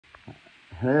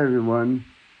Hey everyone,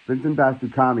 Vincent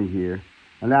Bastukami here,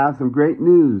 and I have some great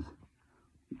news.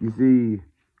 You see,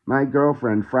 my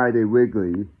girlfriend Friday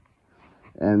Wiggly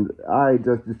and I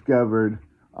just discovered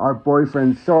our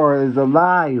boyfriend Sora is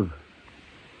alive,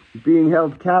 being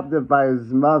held captive by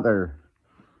his mother,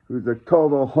 who's a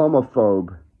total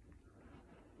homophobe.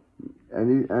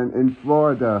 And in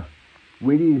Florida,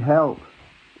 we need help.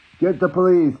 Get the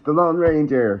police, the Lone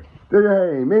Ranger,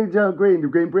 the Major John Green, the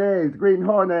Green Berets, the Green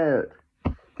Hornet.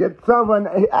 Get someone,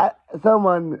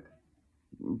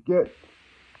 get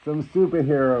some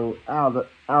superhero out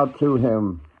to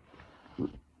him,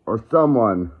 or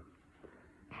someone.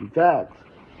 In fact,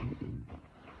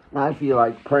 I feel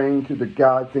like praying to the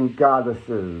gods and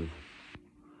goddesses.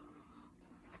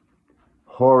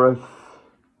 Horus,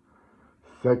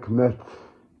 Sekhmet,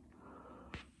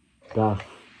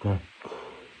 Bastet,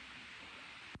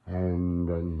 and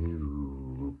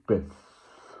Anubis.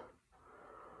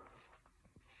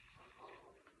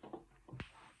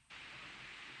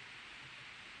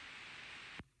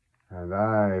 And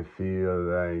I feel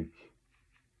like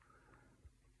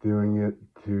doing it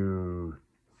to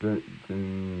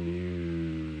certain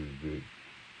music.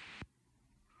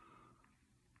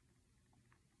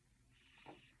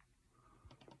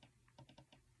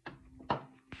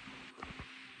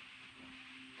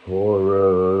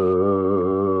 Horus,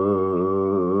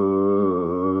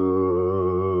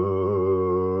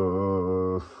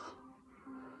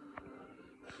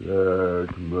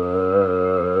 Sekhmet,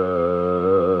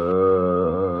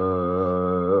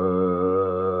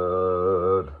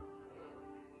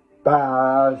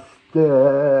 Bastet,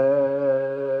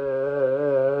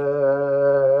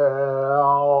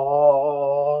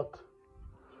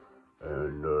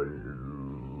 and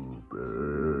Anubis.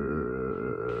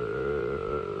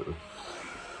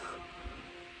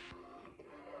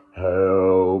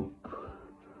 Help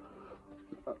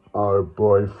our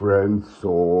boyfriend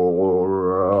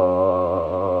Sora.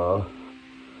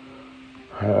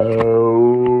 Help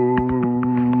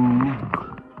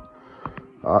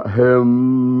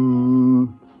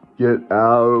him get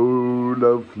out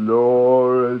of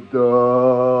Florida.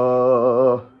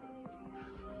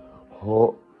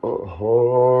 Horus,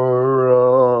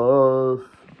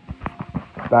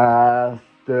 Bastet,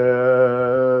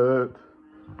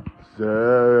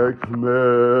 Sekhmet,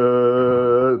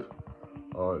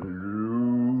 Anubis.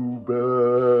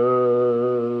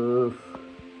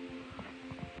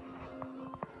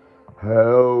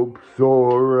 Help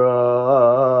Sora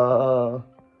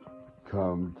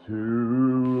come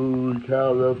to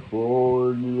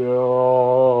California.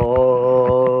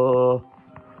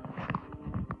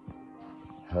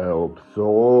 Help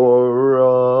Sora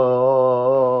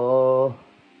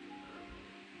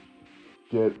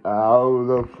get out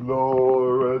of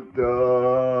Florida.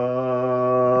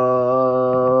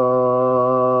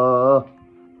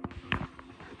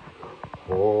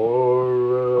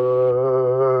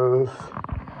 Horus,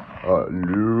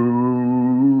 Anubis,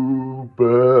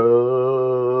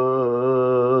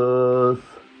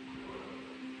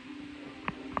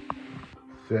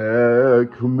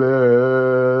 Sekhmet,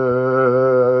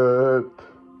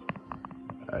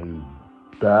 and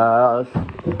Bastet.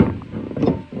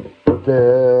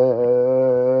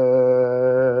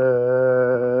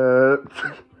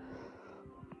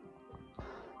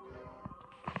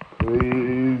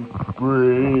 Please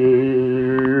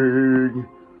bring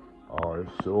our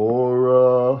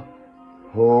Sora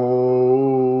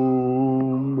home,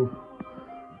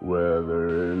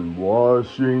 whether in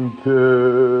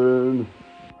Washington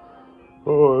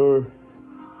or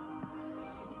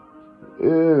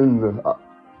in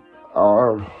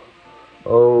our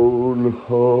own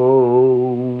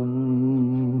home.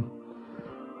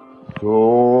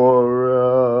 Sora,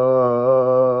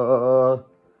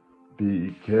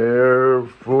 be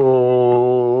careful.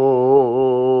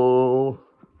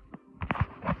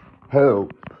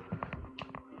 Help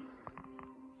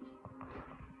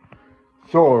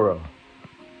Sora.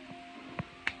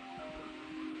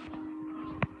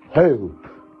 Help.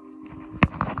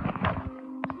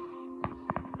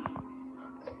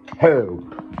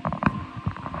 Help.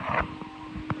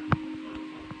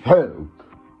 Help.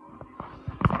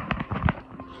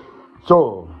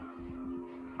 Sora.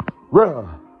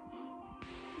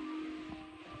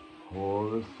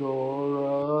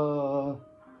 Sora.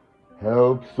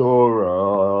 Help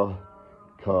Sora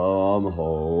come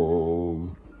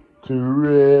home to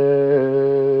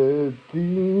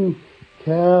Redding,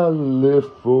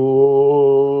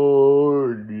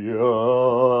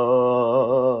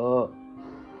 California.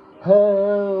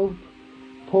 Help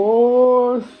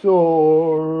poor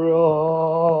Sora.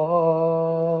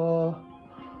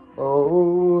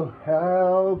 Oh,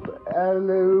 help help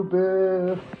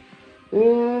Elizabeth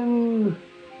in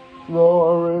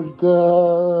Florida.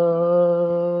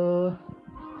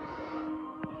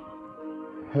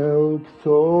 Help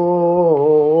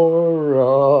Sora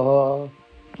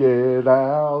get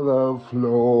out of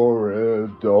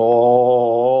Florida.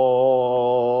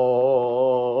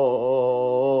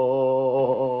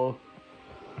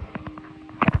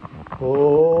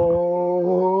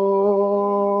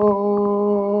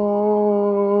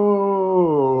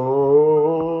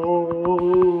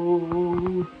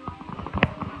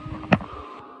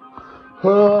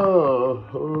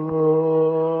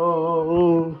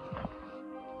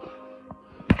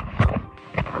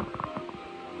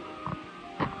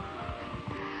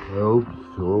 Help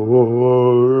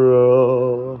Sora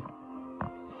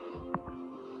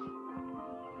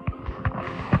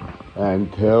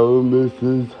and tell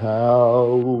Mrs.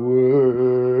 Howard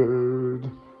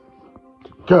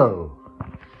to go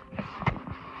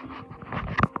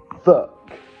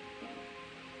fuck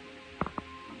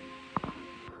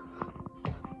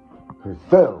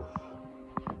herself.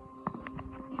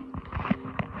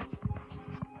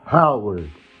 Howard,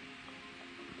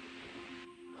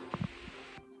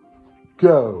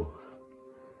 go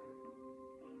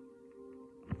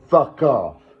fuck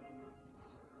off.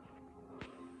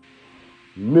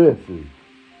 Mrs.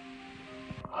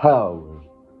 Howard,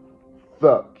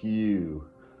 fuck you.